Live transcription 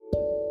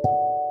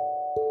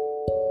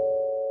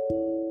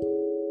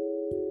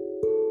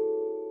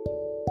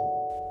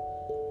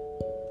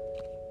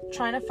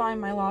Trying to find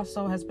my lost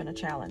soul has been a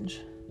challenge.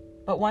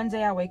 But one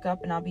day I wake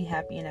up and I'll be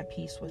happy and at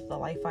peace with the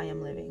life I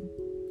am living.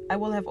 I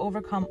will have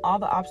overcome all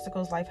the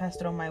obstacles life has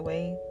thrown my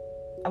way.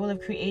 I will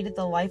have created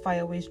the life I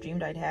always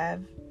dreamed I'd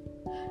have.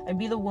 I'd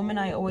be the woman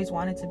I always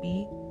wanted to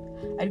be.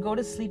 I'd go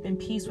to sleep in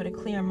peace with a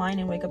clear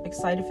mind and wake up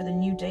excited for the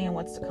new day and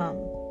what's to come.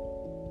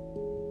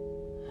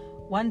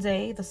 One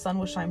day, the sun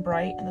will shine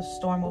bright and the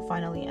storm will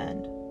finally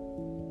end.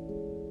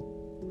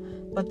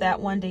 But that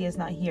one day is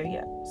not here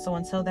yet, so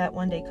until that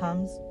one day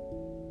comes,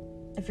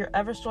 if you're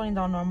ever strolling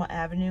down Normal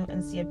Avenue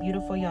and see a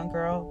beautiful young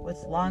girl with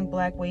long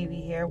black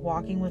wavy hair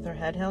walking with her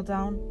head held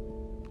down,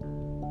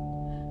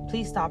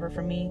 please stop her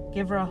for me,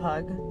 give her a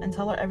hug, and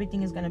tell her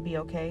everything is going to be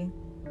okay.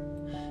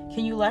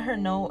 Can you let her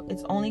know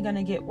it's only going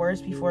to get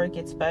worse before it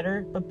gets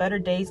better, but better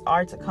days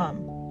are to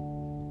come?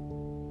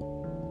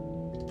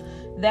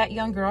 That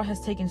young girl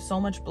has taken so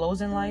much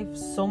blows in life,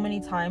 so many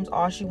times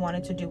all she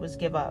wanted to do was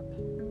give up.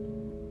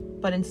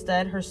 But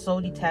instead, her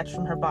soul detached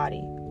from her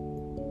body,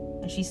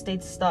 and she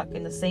stayed stuck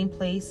in the same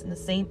place, in the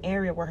same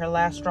area where her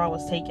last straw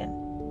was taken.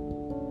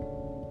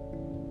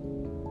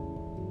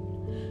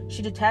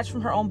 She detached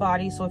from her own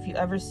body, so if you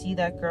ever see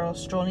that girl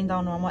strolling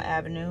down Normal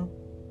Avenue,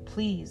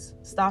 please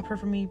stop her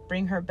for me,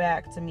 bring her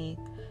back to me.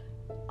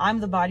 I'm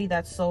the body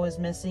that soul is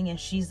missing, and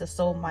she's the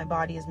soul my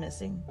body is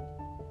missing.